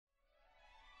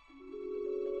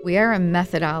We are a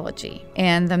methodology,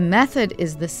 and the method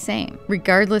is the same,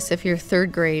 regardless if you're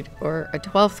third grade or a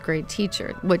 12th grade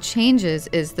teacher. What changes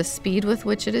is the speed with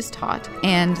which it is taught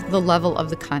and the level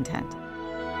of the content.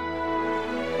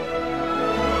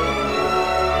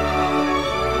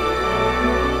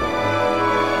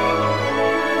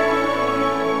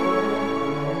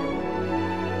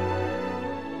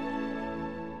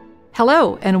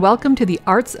 Hello, and welcome to the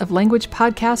Arts of Language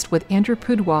podcast with Andrew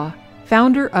Pudewa,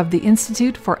 founder of the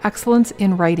Institute for Excellence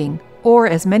in Writing, or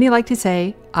as many like to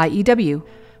say, IEW.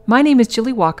 My name is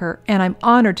Julie Walker, and I'm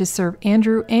honored to serve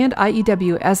Andrew and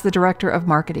IEW as the Director of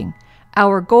Marketing.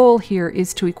 Our goal here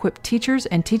is to equip teachers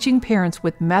and teaching parents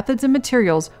with methods and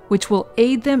materials which will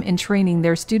aid them in training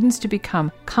their students to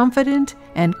become confident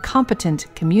and competent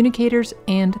communicators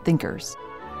and thinkers.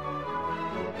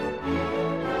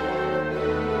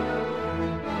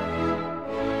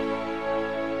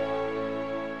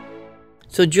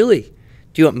 So, Julie,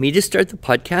 do you want me to start the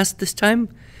podcast this time?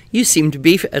 You seem to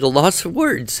be at a loss of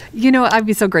words. You know, I'd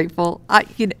be so grateful.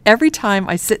 Every time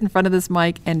I sit in front of this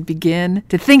mic and begin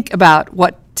to think about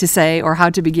what to say or how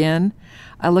to begin,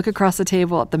 I look across the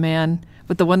table at the man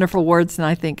with the wonderful words and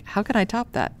I think, how can I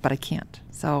top that? But I can't.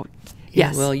 So,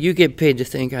 yes. Yeah, well, you get paid to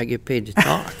think, I get paid to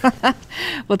talk.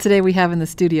 Well, today we have in the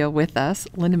studio with us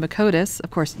Linda Mikottis.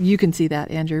 Of course, you can see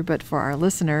that, Andrew, but for our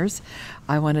listeners,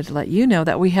 I wanted to let you know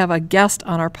that we have a guest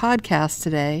on our podcast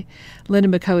today. Linda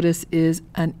Mikottis is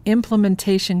an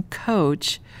implementation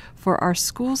coach for our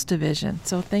schools division.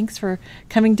 So thanks for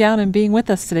coming down and being with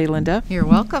us today, Linda. You're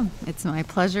welcome. It's my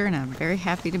pleasure, and I'm very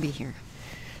happy to be here.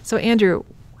 So, Andrew,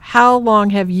 how long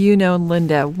have you known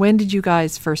Linda? When did you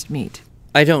guys first meet?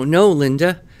 I don't know,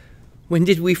 Linda. When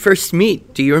did we first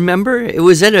meet? Do you remember? It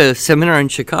was at a seminar in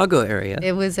Chicago area.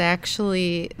 It was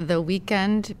actually the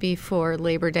weekend before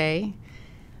Labor Day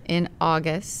in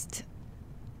August,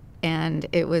 and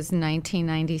it was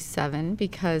 1997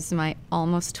 because my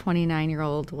almost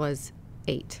 29-year-old was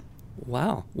 8.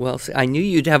 Wow. Well, I knew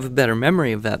you'd have a better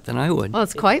memory of that than I would. Well,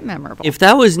 it's quite memorable. If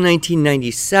that was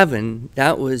 1997,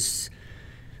 that was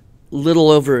little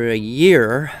over a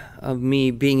year of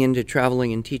me being into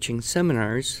traveling and teaching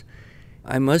seminars.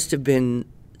 I must have been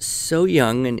so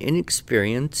young and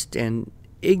inexperienced and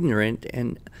ignorant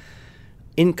and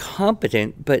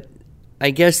incompetent, but I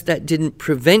guess that didn't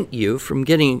prevent you from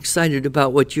getting excited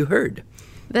about what you heard.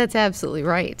 That's absolutely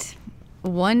right.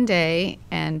 One day,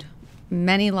 and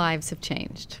many lives have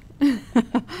changed.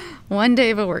 One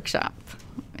day of a workshop,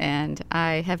 and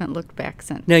I haven't looked back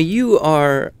since. Now, you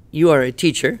are a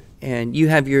teacher, and you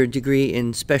have your degree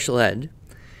in special ed,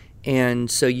 and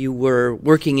so you were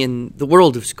working in the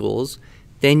world of schools.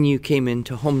 Then you came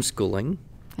into homeschooling.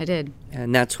 I did.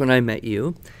 And that's when I met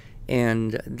you.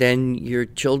 And then your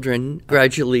children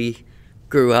gradually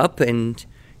grew up, and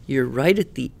you're right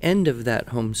at the end of that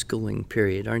homeschooling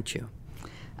period, aren't you?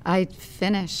 I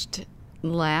finished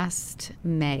last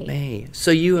May.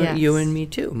 So you Yes. and me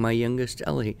too. My youngest,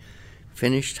 Ellie,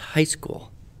 finished high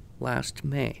school last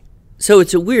May. So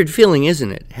it's a weird feeling,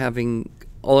 isn't it, having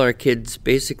all our kids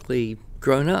basically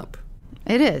grown up?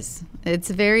 It is.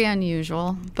 It's very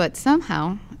unusual, but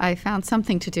somehow I found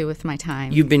something to do with my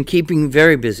time. You've been keeping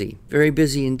very busy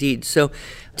indeed. So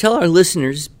tell our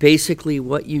listeners basically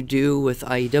what you do with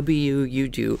IEW. You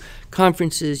do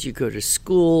conferences, you go to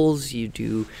schools, you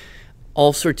do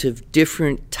all sorts of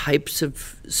different types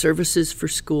of services for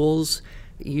schools.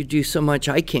 You do so much,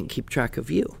 I can't keep track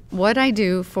of you. What I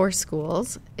do for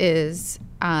schools is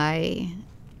I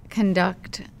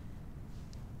conduct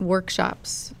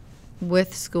workshops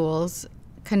with schools,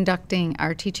 conducting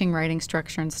our teaching, writing,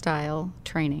 structure, and style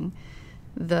training,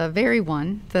 the very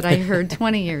one that I heard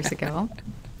 20 years ago,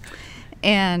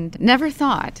 and never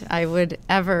thought I would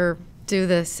ever do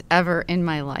this ever in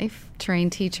my life,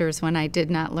 train teachers when I did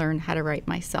not learn how to write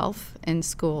myself in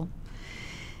school.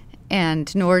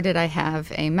 And nor did I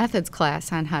have a methods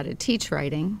class on how to teach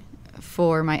writing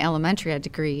for my elementary ed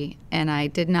degree, and I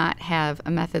did not have a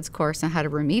methods course on how to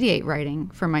remediate writing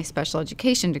for my special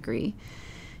education degree.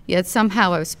 Yet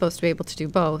somehow I was supposed to be able to do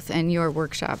both, and your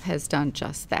workshop has done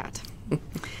just that.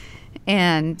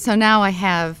 And so now I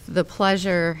have the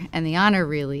pleasure and the honor,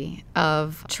 really,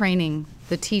 of training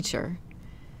the teacher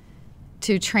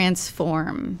to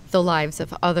transform the lives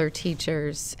of other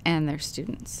teachers and their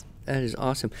students. That is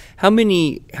awesome. How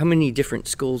many different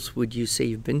schools would you say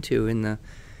you've been to in the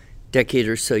decade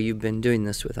or so you've been doing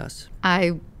this with us?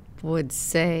 I would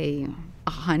say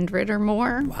 100 or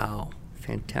more. Wow,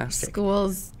 fantastic.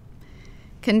 Schools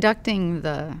conducting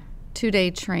the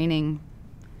 2-day training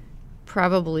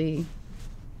probably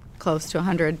close to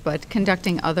 100, but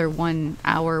conducting other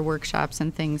 1-hour workshops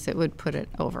and things, it would put it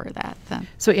over that then.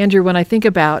 So, Andrew, when I think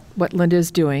about what Linda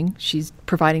is doing, she's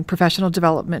providing professional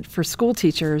development for school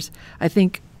teachers. I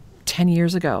think 10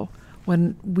 years ago,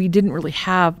 when we didn't really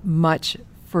have much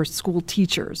for school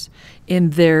teachers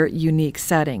in their unique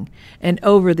setting. And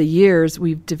over the years,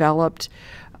 we've developed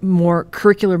more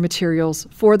curricular materials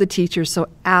for the teachers, so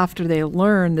after they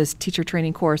learn this teacher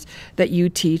training course that you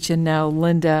teach, and now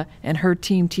Linda and her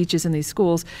team teaches in these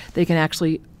schools, they can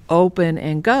actually open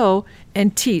and go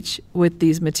and teach with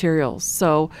these materials.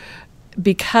 So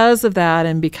because of that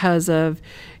and because of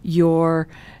your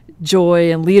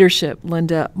joy and leadership,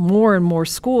 Linda, more and more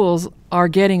schools are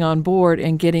getting on board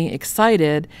and getting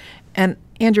excited. And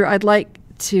Andrew, I'd like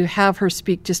to have her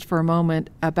speak just for a moment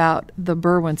about the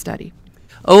Berwyn study.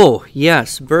 Oh,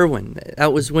 yes, Berwyn.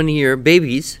 That was one of your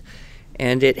babies,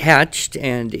 and it hatched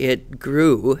and it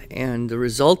grew, and the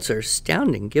results are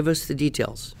astounding. Give us the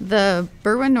details. The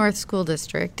Berwyn North School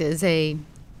District is a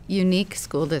unique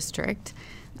school district.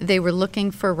 They were looking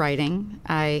for writing.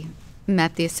 I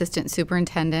met the assistant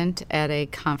superintendent at a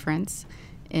conference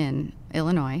in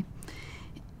Illinois,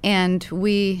 and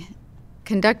we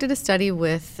conducted a study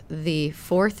with the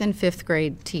 4th and 5th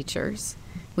grade teachers.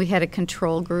 We had a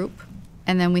control group,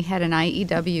 and then we had an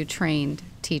IEW trained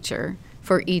teacher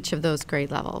for each of those grade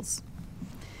levels.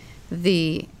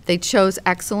 They chose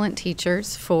excellent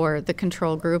teachers for the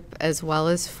control group as well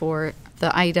as for the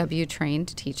IEW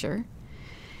trained teacher.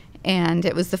 And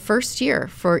it was the first year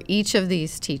for each of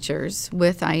these teachers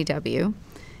with IEW.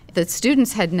 The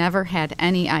students had never had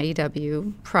any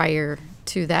IEW prior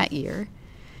to that year.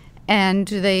 And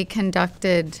they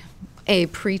conducted a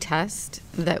pre-test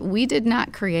that we did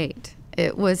not create.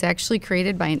 It was actually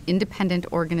created by an independent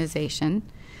organization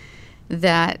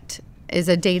that is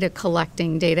a data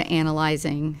collecting, data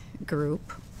analyzing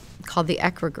group called the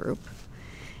ECRA group.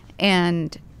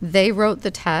 And they wrote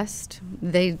the test.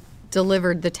 They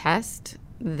delivered the test.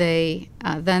 Then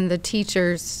the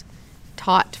teachers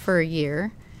taught for a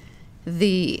year.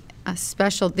 The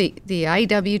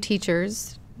IEW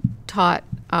teachers taught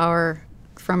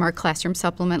from our classroom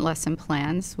supplement lesson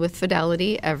plans with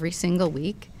fidelity every single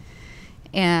week,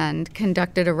 and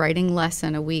conducted a writing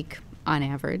lesson a week on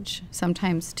average,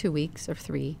 sometimes 2 weeks or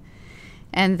 3.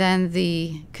 And then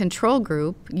the control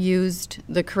group used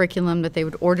the curriculum that they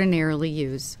would ordinarily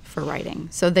use for writing.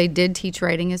 So they did teach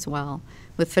writing as well,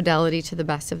 with fidelity to the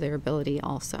best of their ability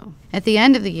also. At the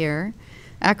end of the year,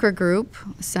 ECRA group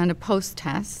sent a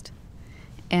post-test,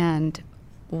 and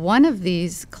one of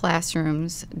these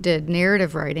classrooms did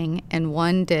narrative writing and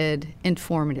one did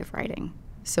informative writing.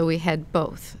 So we had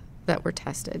both that were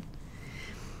tested.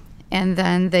 And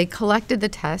then they collected the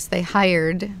test. They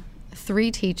hired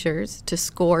 3 teachers to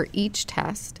score each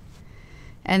test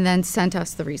and then sent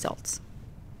us the results.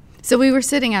 So we were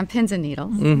sitting on pins and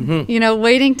needles,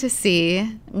 waiting to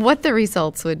see what the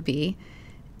results would be.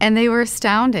 And they were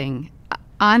astounding.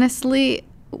 Honestly,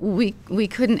 we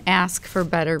couldn't ask for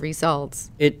better results.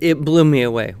 It blew me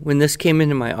away. When this came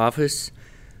into my office,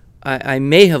 I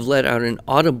may have let out an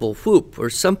audible whoop or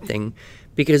something,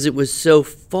 because it was so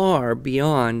far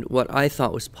beyond what I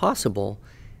thought was possible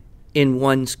in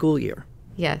one school year.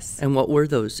 Yes. And what were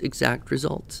those exact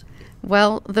results?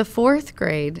 Well, the 4th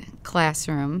grade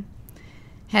classroom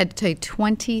had a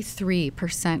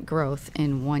 23% growth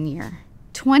in 1 year.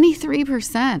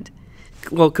 23%.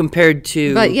 Well, compared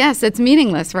to... But yes, it's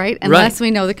meaningless, right? Unless we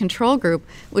know the control group,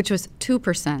 which was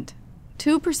 2%.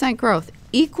 2% growth.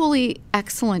 Equally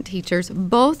excellent teachers,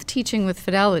 both teaching with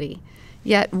fidelity.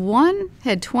 Yet one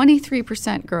had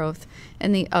 23% growth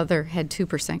and the other had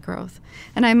 2% growth.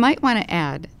 And I might want to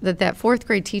add that 4th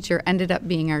grade teacher ended up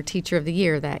being our teacher of the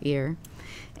year that year.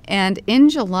 And in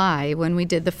July, when we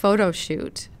did the photo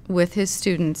shoot with his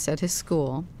students at his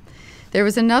school, there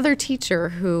was another teacher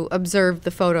who observed the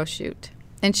photo shoot.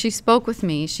 And she spoke with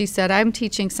me. She said, I'm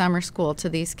teaching summer school to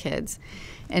these kids.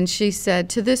 And she said,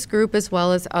 to this group as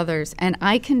well as others, and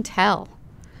I can tell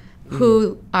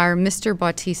who are Mr.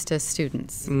 Bautista's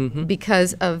students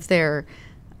because of their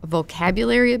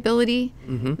vocabulary ability,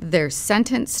 their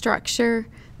sentence structure,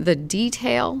 the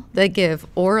detail they give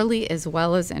orally as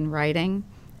well as in writing.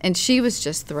 And she was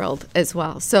just thrilled as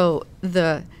well. So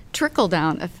the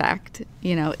trickle-down effect,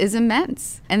 is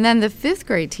immense. And then the 5th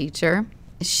grade teacher,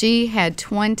 she had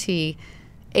 28%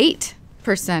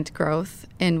 growth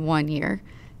in 1 year,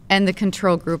 and the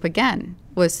control group again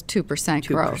was 2%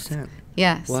 growth. 2%.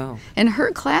 Yes. Wow. And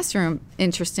her classroom,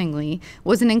 interestingly,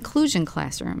 was an inclusion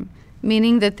classroom,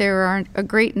 meaning that there are a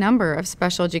great number of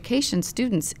special education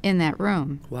students in that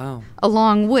room. Wow.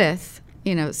 Along with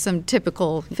some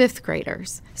typical fifth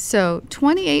graders. So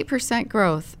 28%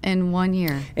 growth in 1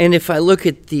 year. And if I look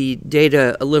at the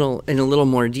data in a little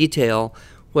more detail,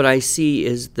 what I see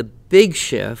is the big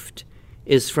shift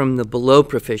is from the below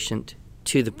proficient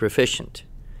to the proficient.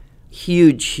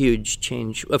 Huge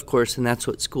change, of course, and that's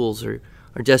what schools are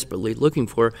desperately looking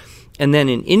for. And then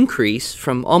an increase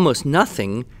from almost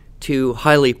nothing to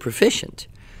highly proficient.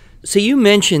 So you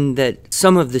mentioned that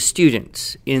some of the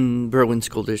students in Berwyn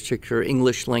School District are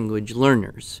English language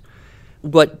learners.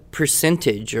 What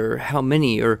percentage or how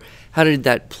many or how did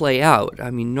that play out? I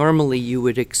mean, normally you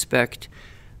would expect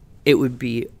it would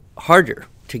be harder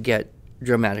to get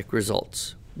dramatic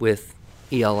results with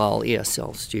ELL,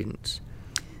 ESL students.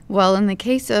 Well, in the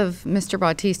case of Mr.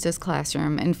 Bautista's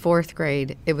classroom in fourth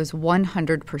grade, it was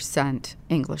 100%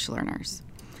 English learners.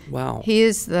 Wow.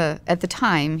 At the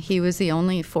time, he was the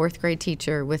only fourth grade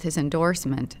teacher with his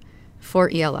endorsement for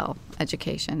ELL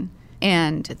education.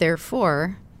 And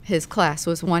therefore, his class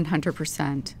was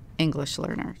 100% English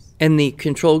learners. And the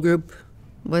control group?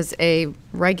 Was a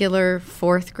regular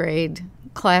fourth grade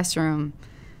classroom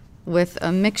with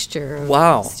a mixture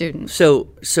of students.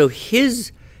 So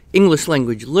his English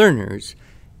language learners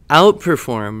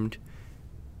outperformed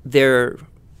their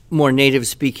more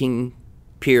native-speaking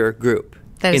peer group.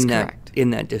 That is correct. In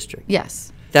that district.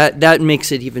 Yes. That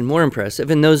makes it even more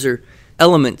impressive. And those are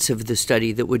elements of the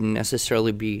study that wouldn't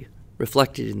necessarily be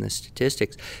reflected in the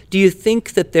statistics. Do you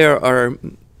think that there are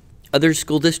other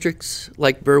school districts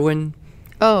like Berwyn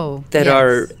that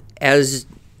are as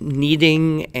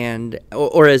needing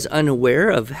or as unaware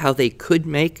of how they could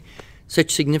make such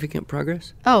significant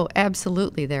progress? Oh,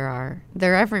 absolutely there are.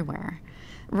 They're everywhere.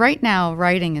 Right now,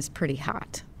 writing is pretty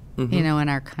hot, in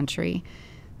our country.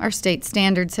 Our state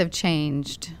standards have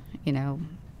changed.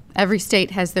 Every state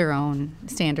has their own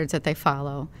standards that they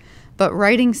follow. But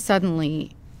writing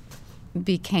suddenly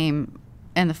became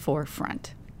in the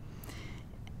forefront.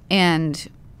 And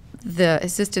the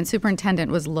assistant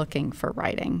superintendent was looking for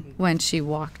writing when she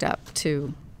walked up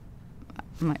to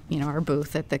our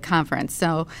booth at the conference.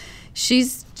 So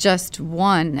she's just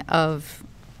one of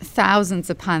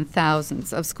thousands upon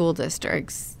thousands of school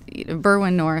districts.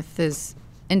 Berwyn North is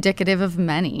indicative of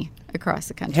many across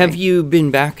the country. Have you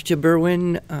been back to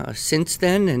Berwyn since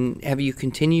then, and have you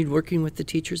continued working with the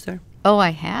teachers there? Oh,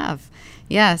 I have.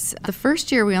 Yes. The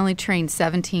first year we only trained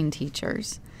 17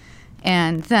 teachers.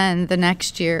 And then the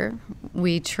next year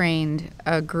we trained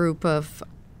a group of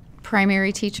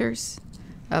primary teachers,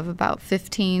 of about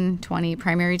 15, 20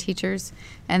 primary teachers.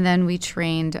 And then we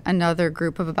trained another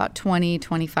group of about 20,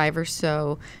 25 or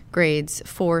so grades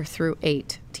 4 through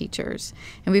 8 teachers.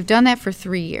 And we've done that for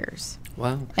 3 years.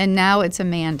 Wow. And now it's a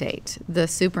mandate. The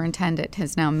superintendent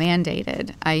has now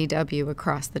mandated IEW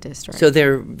across the district. So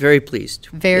they're very pleased.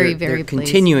 Very they're pleased.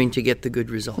 Continuing to get the good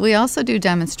results. We also do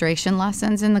demonstration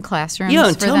lessons in the classrooms. Yeah,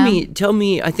 and for tell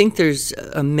me, I think there's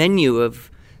a menu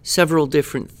of several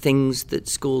different things that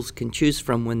schools can choose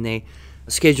from when they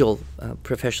schedule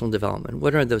professional development.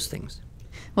 What are those things?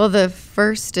 Well, the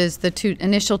first is the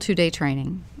initial 2-day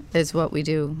training is what we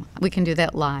do. We can do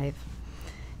that live,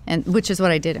 and which is what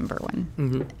I did in Berwyn.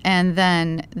 Mm-hmm. And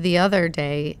then the other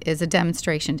day is a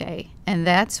demonstration day, and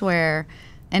that's where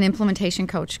an implementation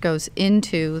coach goes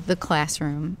into the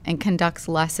classroom and conducts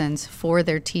lessons for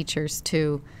their teachers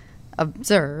to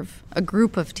observe, a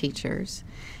group of teachers.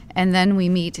 And then we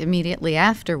meet immediately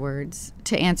afterwards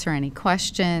to answer any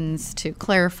questions, to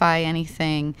clarify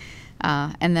anything,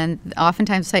 and then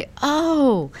oftentimes say,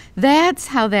 oh, that's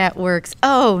how that works.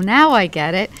 Oh, now I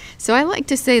get it. So I like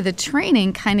to say the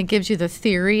training kind of gives you the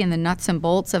theory and the nuts and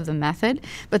bolts of the method,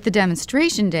 but the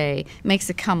demonstration day makes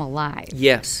it come alive.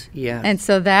 Yes, yeah. And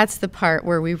so that's the part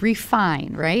where we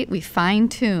refine, right? We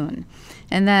fine-tune.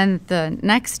 And then the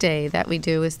next day that we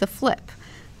do is the flip.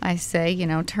 I say,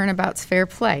 turnabout's fair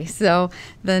play. So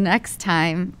the next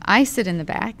time I sit in the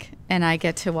back and I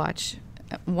get to watch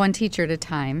one teacher at a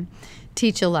time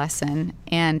teach a lesson.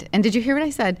 And did you hear what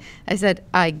I said? I said,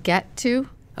 I get to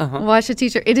watch a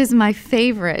teacher. It is my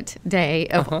favorite day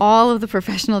of all of the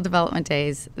professional development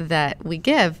days that we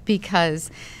give because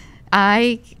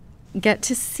I get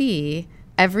to see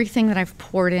everything that I've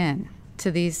poured in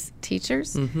to these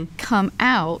teachers come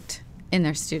out in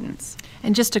their students.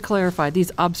 And just to clarify,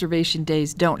 these observation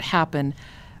days don't happen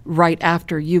right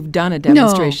after you've done a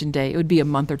demonstration day. It would be a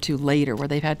month or two later where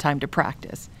they've had time to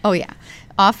practice. Oh, yeah.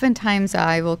 Oftentimes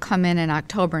I will come in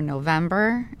October,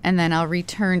 November, and then I'll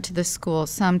return to the school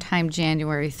sometime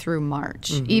January through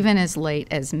March, even as late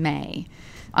as May.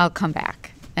 I'll come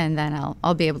back and then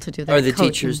I'll be able to do that. Are the coaching.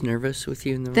 teachers nervous with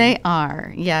you in the room? They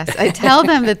are, yes. I tell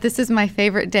them that this is my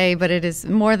favorite day, but it is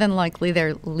more than likely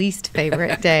their least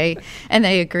favorite day, and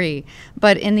they agree.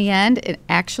 But in the end, it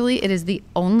is the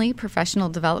only professional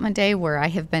development day where I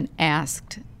have been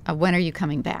asked, when are you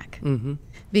coming back? Mm-hmm.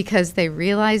 Because they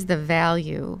realize the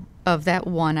value of that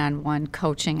one-on-one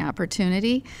coaching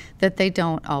opportunity that they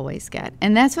don't always get.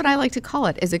 And that's what I like to call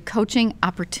it, is a coaching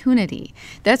opportunity.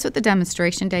 That's what the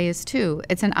demonstration day is too.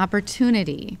 It's an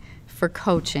opportunity for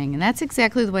coaching. And that's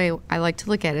exactly the way I like to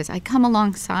look at it, is I come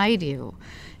alongside you,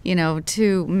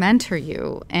 to mentor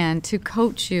you and to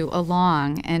coach you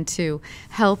along and to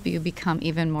help you become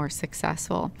even more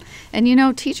successful.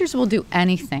 And teachers will do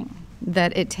anything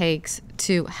that it takes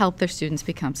to help their students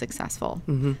become successful.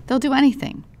 Mm-hmm. They'll do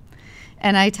anything.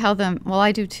 And I tell them, well,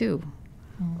 I do too.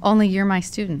 Only you're my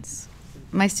students.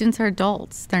 My students are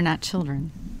adults. They're not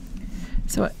children.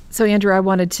 So Andrew, I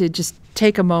wanted to just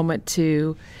take a moment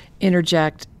to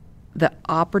interject the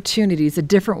opportunities, the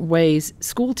different ways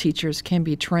school teachers can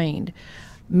be trained.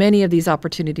 Many of these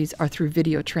opportunities are through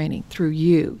video training, through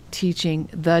you teaching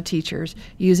the teachers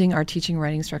using our teaching,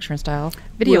 writing, structure, and style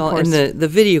video course. And the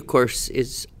video course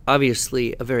is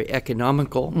obviously a very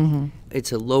economical. Mm-hmm.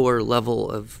 It's a lower level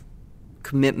of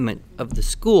commitment of the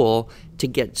school to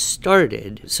get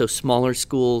started. So smaller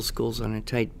schools on a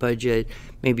tight budget,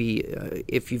 maybe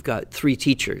if you've got 3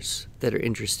 teachers that are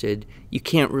interested, you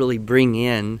can't really bring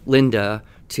in Linda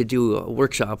to do a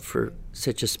workshop for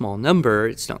such a small number.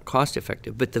 It's not cost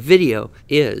effective, but the video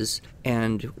is.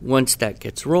 And once that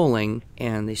gets rolling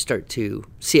and they start to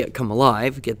see it come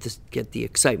alive, get the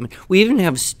excitement. We even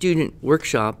have a student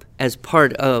workshop as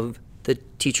part of the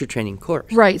teacher training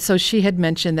course. Right. So she had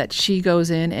mentioned that she goes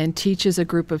in and teaches a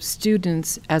group of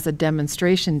students as a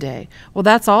demonstration day. Well,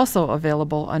 that's also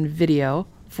available on video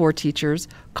for teachers,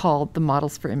 called the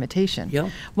Models for Imitation.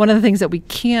 Yeah. One of the things that we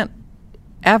can't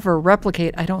ever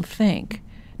replicate, I don't think,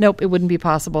 nope, it wouldn't be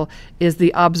possible, is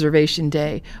the observation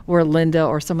day where Linda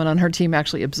or someone on her team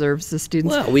actually observes the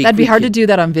students. Well, That'd be hard to do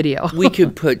that on video. We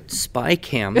could put spy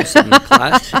cams in the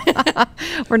class.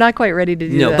 We're not quite ready to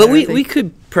do that. No, but we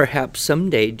could perhaps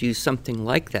someday do something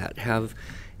like that, have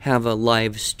a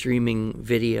live streaming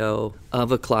video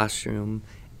of a classroom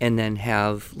and then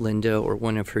have Linda or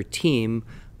one of her team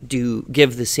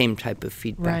give the same type of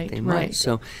feedback they might. Right.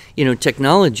 So,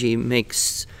 technology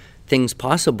makes things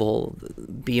possible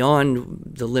beyond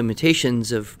the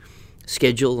limitations of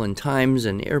schedule and times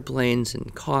and airplanes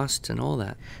and costs and all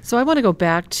that. So I want to go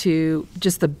back to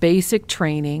just the basic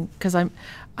training, because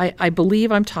I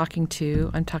believe I'm talking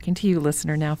to you,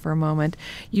 listener, now for a moment.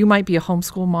 You might be a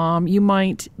homeschool mom. You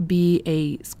might be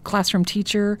a classroom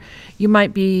teacher. You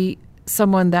might be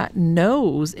someone that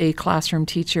knows a classroom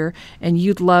teacher, and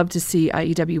you'd love to see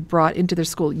IEW brought into their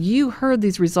school. You heard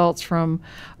these results from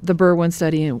the Berwyn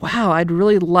study, and wow, I'd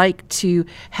really like to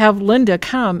have Linda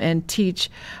come and teach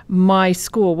my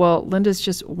school. Well, Linda's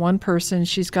just one person.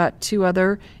 She's got 2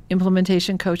 other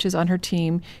implementation coaches on her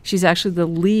team. She's actually the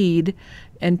lead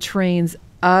and trains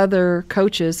other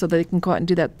coaches so they can go out and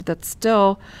do that. But that's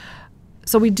still...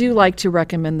 So we do like to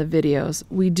recommend the videos.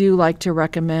 We do like to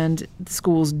recommend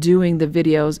schools doing the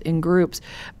videos in groups.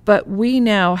 But we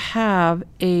now have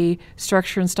a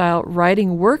structure and style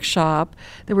writing workshop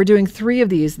that we're doing 3 of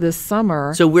these this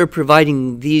summer. So we're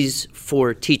providing these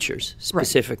for teachers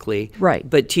specifically. Right.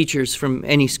 But teachers from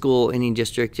any school, any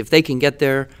district, if they can get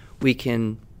there, we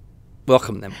can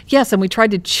welcome them. Yes, and we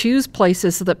tried to choose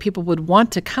places so that people would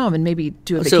want to come and maybe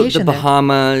do a vacation. So the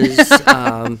Bahamas,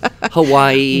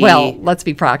 Hawaii. Well, let's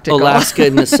be practical. Alaska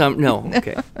in the summer. No,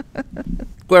 okay.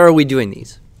 Where are we doing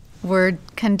these? We're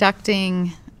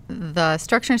conducting the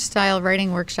Structure and Style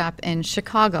Writing Workshop in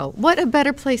Chicago. What a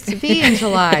better place to be in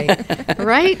July,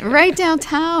 right? Right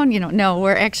downtown. No,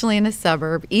 we're actually in a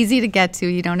suburb, easy to get to.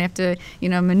 You don't have to,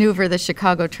 maneuver the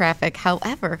Chicago traffic.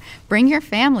 However, bring your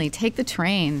family, take the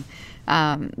train.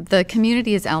 The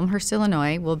community is Elmhurst,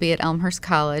 Illinois. We'll be at Elmhurst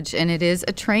College, and it is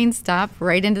a train stop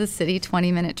right into the city,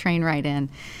 20-minute train ride in.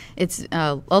 It's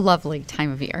a lovely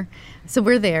time of year. So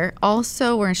we're there.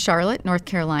 Also, we're in Charlotte, North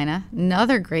Carolina,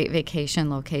 another great vacation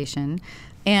location,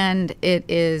 and it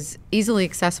is easily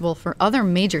accessible for other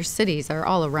major cities that are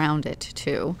all around it,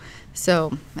 too.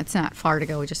 So it's not far to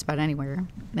go just about anywhere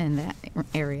in that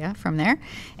area from there.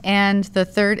 And the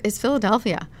third is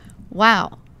Philadelphia.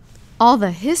 Wow. All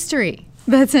the history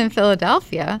that's in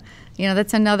Philadelphia,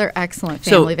 that's another excellent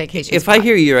family vacation if spot. I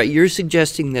hear you right, you're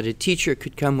suggesting that a teacher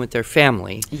could come with their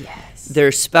family. Yes.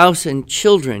 Their spouse and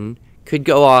children could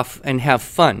go off and have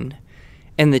fun,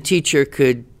 and the teacher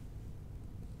could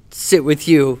sit with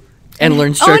you And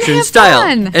learn structure and style.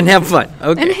 Fun. And have fun.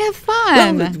 Okay. And have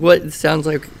fun. Well, what sounds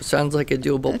like a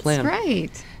doable plan. That's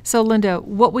right. So, Linda,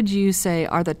 what would you say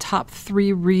are the top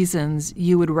 3 reasons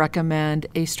you would recommend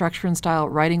a structure and style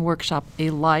writing workshop, a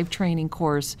live training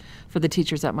course for the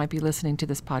teachers that might be listening to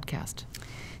this podcast?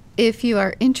 If you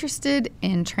are interested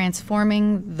in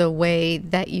transforming the way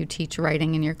that you teach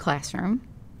writing in your classroom,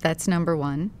 that's number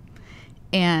 1,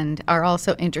 and are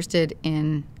also interested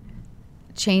in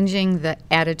changing the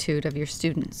attitude of your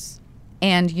students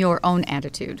and your own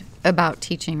attitude about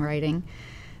teaching writing,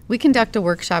 we conduct a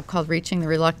workshop called Reaching the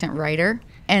Reluctant Writer,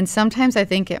 and sometimes I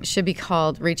think it should be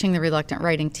called Reaching the Reluctant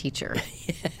Writing Teacher.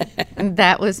 And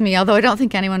that was me, although I don't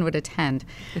think anyone would attend.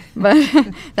 But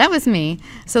that was me.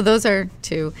 So those are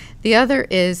 2. The other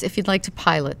is if you'd like to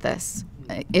pilot this.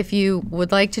 If you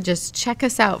would like to just check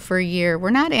us out for a year,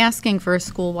 we're not asking for a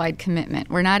school-wide commitment.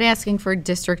 We're not asking for a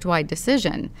district-wide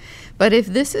decision. But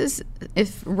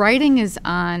if writing is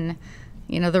on,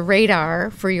 the radar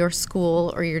for your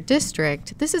school or your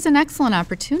district, this is an excellent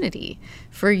opportunity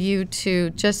for you to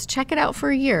just check it out for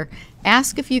a year.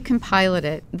 Ask if you can pilot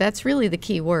it. That's really the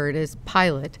key word, is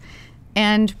pilot.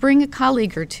 And bring a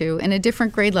colleague or 2 in a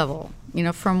different grade level,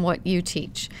 from what you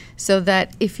teach, so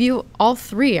that if you all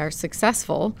 3 are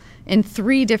successful in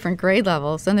 3 different grade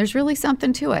levels, then there's really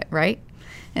something to it, right?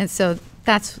 And so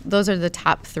those are the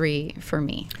top 3 for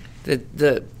me.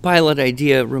 The pilot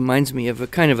idea reminds me of a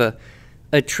kind of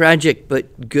a tragic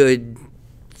but good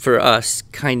for us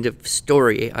kind of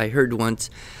story I heard once.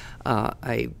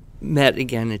 I met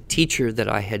again a teacher that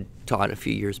I had taught a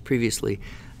few years previously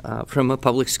from a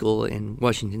public school in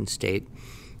Washington State.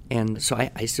 And so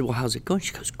I said, well, how's it going?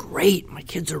 She goes, great. My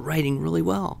kids are writing really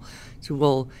well. I said,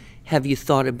 well, have you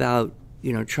thought about,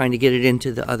 trying to get it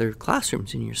into the other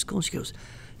classrooms in your school? She goes,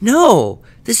 no,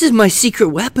 this is my secret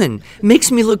weapon. It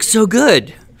makes me look so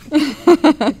good.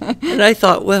 And I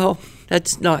thought, well,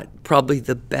 that's not probably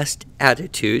the best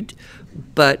attitude,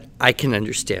 but I can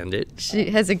understand it. She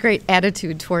has a great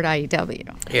attitude toward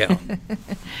IEW. Yeah.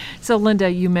 So, Linda,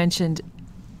 you mentioned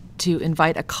to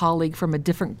invite a colleague from a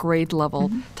different grade level.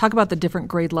 Mm-hmm. Talk about the different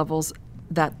grade levels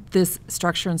that this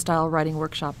structure and style writing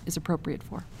workshop is appropriate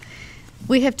for.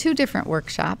 We have 2 different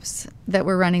workshops that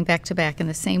we're running back-to-back in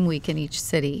the same week in each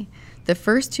city. The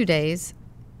first 2 days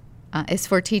is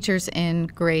for teachers in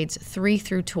grades 3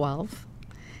 through 12.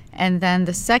 And then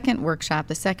the second workshop,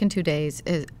 the second 2 days,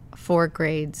 is for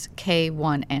grades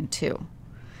K1 and 2.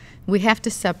 We have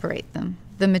to separate them.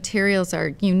 The materials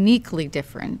are uniquely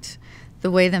different. The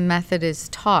way the method is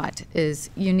taught is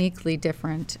uniquely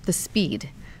different. The speed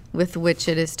with which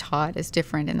it is taught is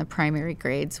different in the primary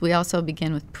grades. We also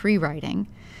begin with pre-writing.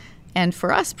 And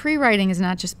for us, pre-writing is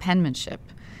not just penmanship.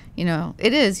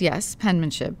 It is, yes,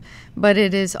 penmanship, but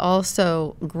it is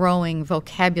also growing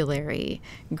vocabulary,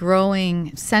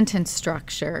 growing sentence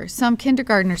structure. Some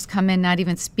kindergartners come in not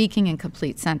even speaking in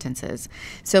complete sentences.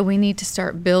 So we need to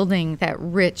start building that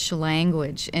rich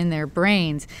language in their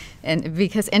brains. And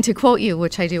to quote you,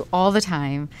 which I do all the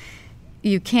time,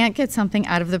 you can't get something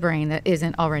out of the brain that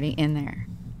isn't already in there.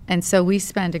 And so we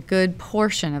spend a good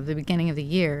portion of the beginning of the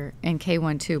year in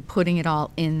K1-2 putting it all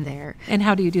in there. And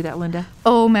how do you do that, Linda?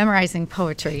 Oh, memorizing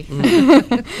poetry.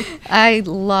 I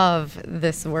love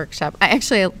this workshop. I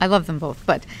love them both,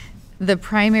 but the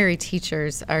primary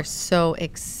teachers are so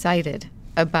excited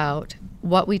about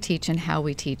what we teach and how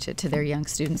we teach it to their young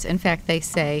students. In fact, they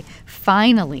say,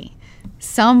 finally,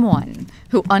 someone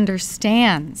who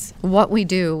understands what we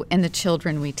do and the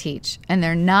children we teach. And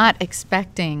they're not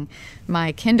expecting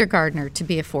my kindergartner to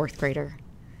be a 4th grader.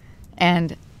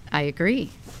 And I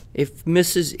agree. If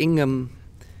Mrs. Ingham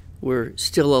were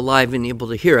still alive and able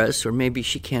to hear us, or maybe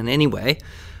she can anyway,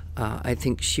 I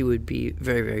think she would be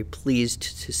very, very pleased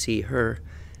to see her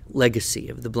legacy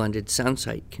of the blended sound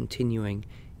site continuing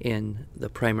in the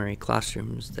primary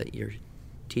classrooms that you're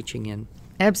teaching in.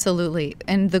 Absolutely.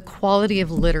 And the quality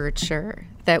of literature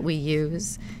that we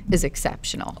use is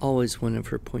exceptional. Always one of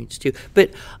her points, too.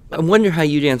 But I wonder how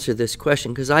you'd answer this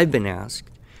question, because I've been asked,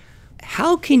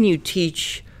 how can you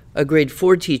teach a grade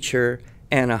 4 teacher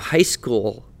and a high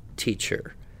school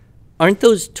teacher? Aren't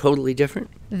those totally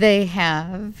different? They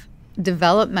have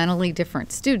developmentally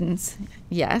different students,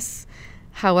 yes.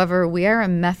 However, we are a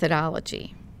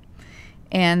methodology,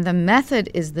 and the method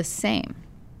is the same.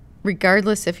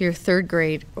 Regardless if you're 3rd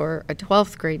grade or a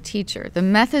 12th grade teacher, the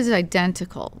method is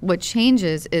identical. What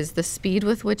changes is the speed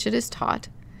with which it is taught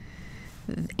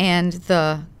and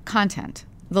the content,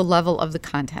 the level of the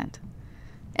content,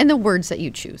 and the words that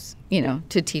you choose,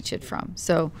 to teach it from.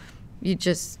 So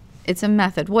it's a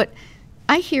method. What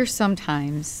I hear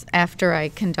sometimes after I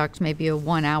conduct maybe a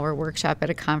 1-hour workshop at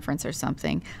a conference or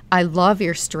something, I love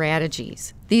your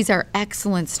strategies. These are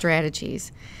excellent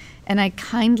strategies. And I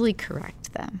kindly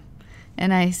correct them.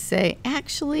 And I say,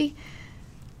 actually,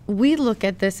 we look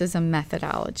at this as a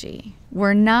methodology.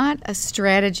 We're not a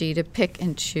strategy to pick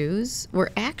and choose. We're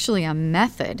actually a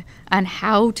method on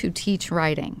how to teach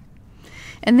writing.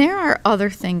 And there are other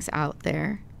things out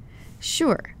there.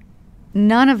 Sure,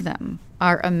 none of them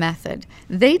are a method.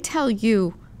 They tell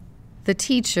you, the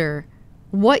teacher,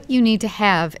 what you need to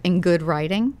have in good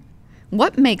writing,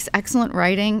 what makes excellent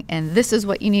writing, and this is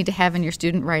what you need to have in your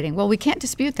student writing. Well, we can't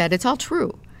dispute that. It's all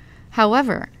true.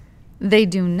 However, they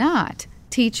do not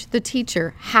teach the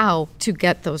teacher how to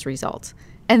get those results.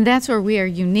 And that's where we are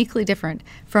uniquely different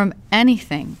from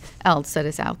anything else that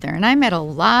is out there. And I'm at a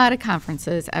lot of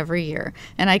conferences every year.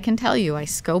 And I can tell you, I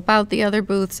scope out the other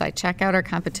booths, I check out our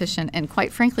competition, and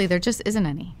quite frankly, there just isn't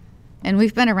any. And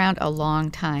we've been around a long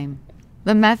time.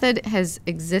 The method has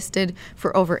existed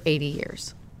for over 80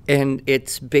 years. And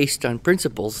it's based on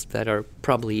principles that are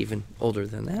probably even older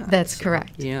than that. That's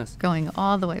correct. Yes. Going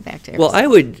all the way back to Aristotle. Well, I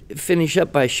would finish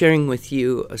up by sharing with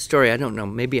you a story. I don't know,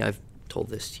 maybe I've told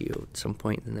this to you at some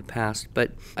point in the past,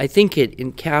 but I think it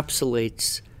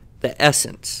encapsulates the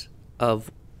essence of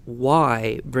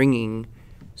why bringing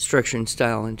structure and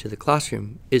style into the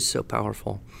classroom is so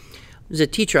powerful. As a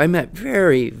teacher, I met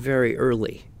very, very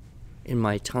early in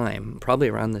my time, probably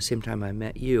around the same time I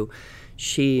met you.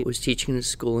 She was teaching in a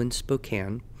school in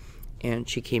Spokane, and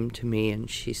she came to me and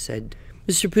she said,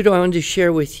 Mr. Puto, I wanted to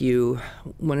share with you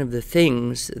one of the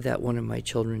things that one of my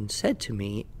children said to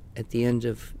me at the end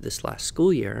of this last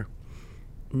school year,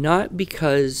 not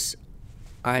because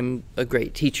I'm a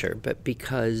great teacher, but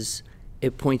because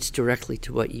it points directly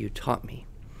to what you taught me.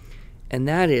 And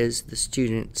that is, the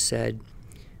student said,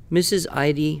 Mrs.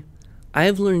 Eide,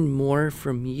 I've learned more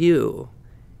from you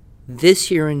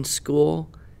this year in school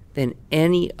than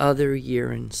any other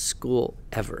year in school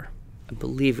ever. I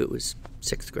believe it was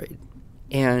 6th grade.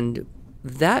 And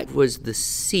that was the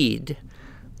seed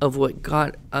of what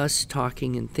got us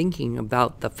talking and thinking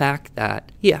about the fact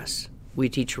that, yes, we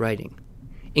teach writing.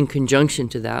 In conjunction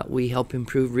to that, we help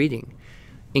improve reading.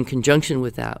 In conjunction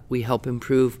with that, we help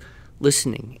improve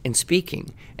listening and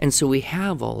speaking. And so we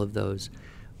have all of those.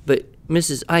 But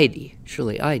Mrs. Eide,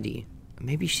 Shirley Eide,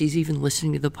 maybe she's even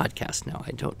listening to the podcast now,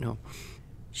 I don't know.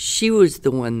 She was the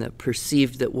one that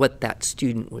perceived that what that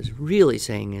student was really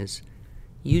saying is,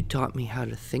 you taught me how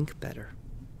to think better.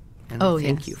 And I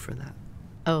thank you for that.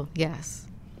 Oh, yes.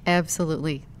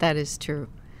 Absolutely. That is true.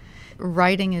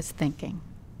 Writing is thinking,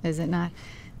 is it not?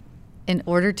 In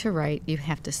order to write, you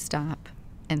have to stop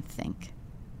and think.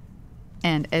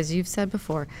 And as you've said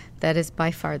before, that is by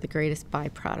far the greatest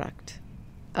byproduct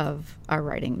of our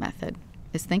writing method,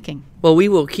 is thinking. Well, we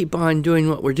will keep on doing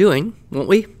what we're doing, won't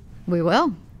we? We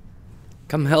will.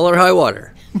 Come hell or high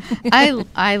water.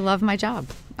 I love my job.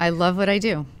 I love what I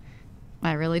do.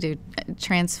 I really do.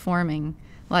 Transforming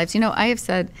lives. You know, I have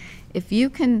said, if you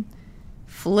can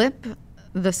flip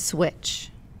the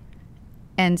switch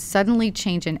and suddenly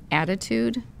change an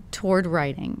attitude toward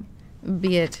writing,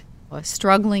 be it a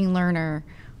struggling learner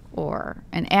or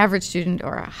an average student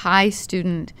or a high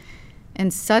student,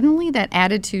 and suddenly that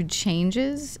attitude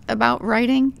changes about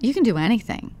writing, you can do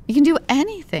anything. You can do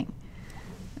anything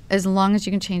as long as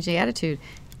you can change the attitude.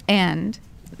 And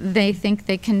they think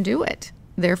they can do it.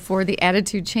 Therefore, the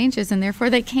attitude changes, and therefore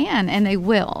they can, and they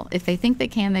will. If they think they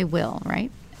can, they will, right?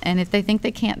 And if they think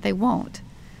they can't, they won't.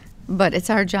 But it's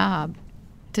our job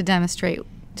to demonstrate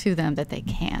to them that they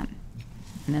can,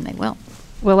 and then they will.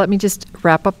 Well, let me just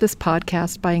wrap up this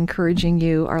podcast by encouraging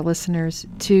you, our listeners,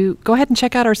 to go ahead and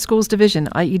check out our schools division.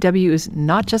 IEW is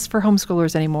not just for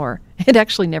homeschoolers anymore. It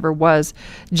actually never was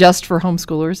just for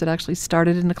homeschoolers. It actually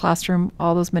started in the classroom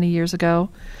all those many years ago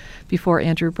before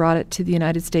Andrew brought it to the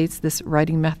United States, this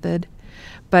writing method.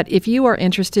 But if you are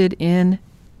interested in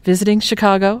visiting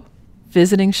Chicago,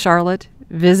 visiting Charlotte,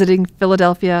 visiting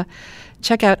Philadelphia,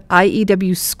 check out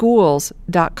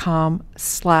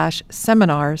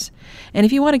iewschools.com/seminars. And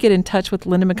if you want to get in touch with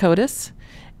Linda Mikottis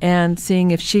and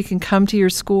seeing if she can come to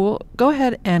your school, go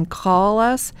ahead and call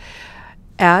us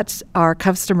at our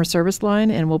customer service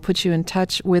line, and we'll put you in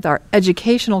touch with our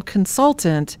educational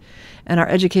consultant. And our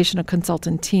educational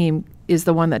consultant team is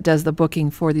the one that does the booking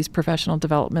for these professional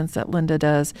developments that Linda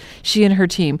does. She and her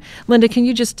team. Linda, can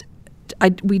you just...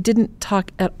 we didn't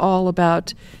talk at all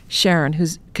about Sharon,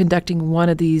 who's conducting one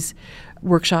of these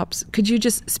workshops. Could you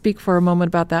just speak for a moment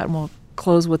about that, and we'll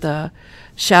close with a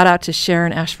shout out to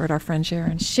Sharon Ashford, our friend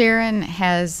Sharon. Sharon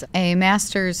has a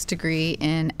master's degree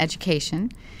in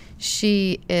education.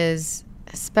 She is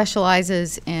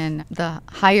specializes in the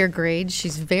higher grades.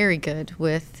 She's very good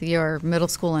with your middle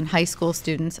school and high school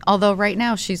students, although right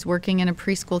now she's working in a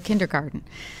preschool kindergarten.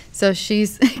 So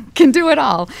she's can do it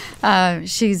all.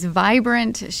 She's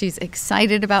vibrant. She's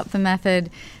excited about the method.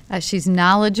 She's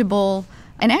knowledgeable.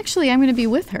 And actually, I'm going to be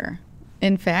with her.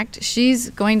 In fact, she's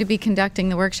going to be conducting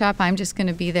the workshop. I'm just going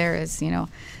to be there as, a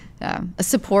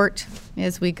support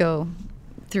as we go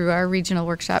through our regional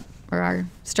workshop or our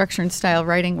structure and style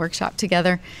writing workshop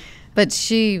together. But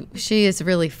she is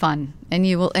really fun, and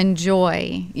you will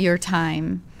enjoy your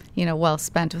time, well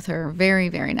spent with her. Very,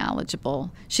 very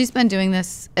knowledgeable. She's been doing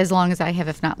this as long as I have,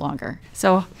 if not longer.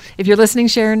 So if you're listening,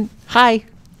 Sharon, hi.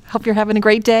 Hope you're having a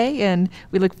great day, and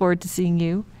we look forward to seeing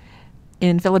you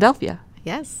in Philadelphia.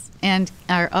 Yes. And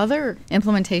our other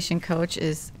implementation coach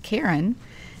is Karen,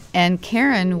 and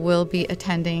Karen will be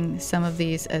attending some of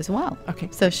these as well. Okay.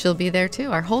 So she'll be there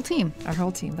too, our whole team. Our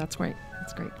whole team. That's great.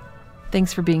 That's great.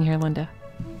 Thanks for being here, Linda.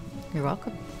 You're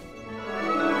welcome.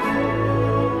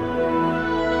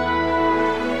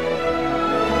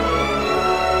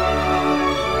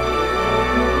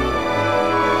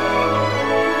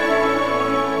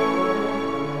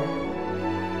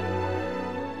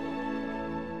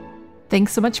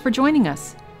 Thanks so much for joining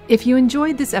us. If you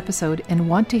enjoyed this episode and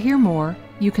want to hear more,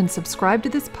 you can subscribe to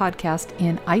this podcast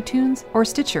in iTunes or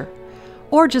Stitcher,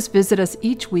 or just visit us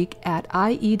each week at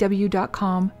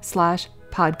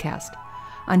iew.com/podcast.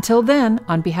 Until then,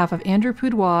 on behalf of Andrew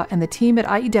Poudois and the team at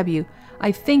IEW,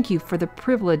 I thank you for the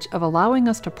privilege of allowing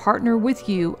us to partner with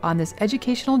you on this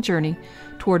educational journey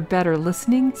toward better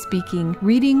listening, speaking,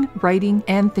 reading, writing,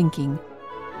 and thinking.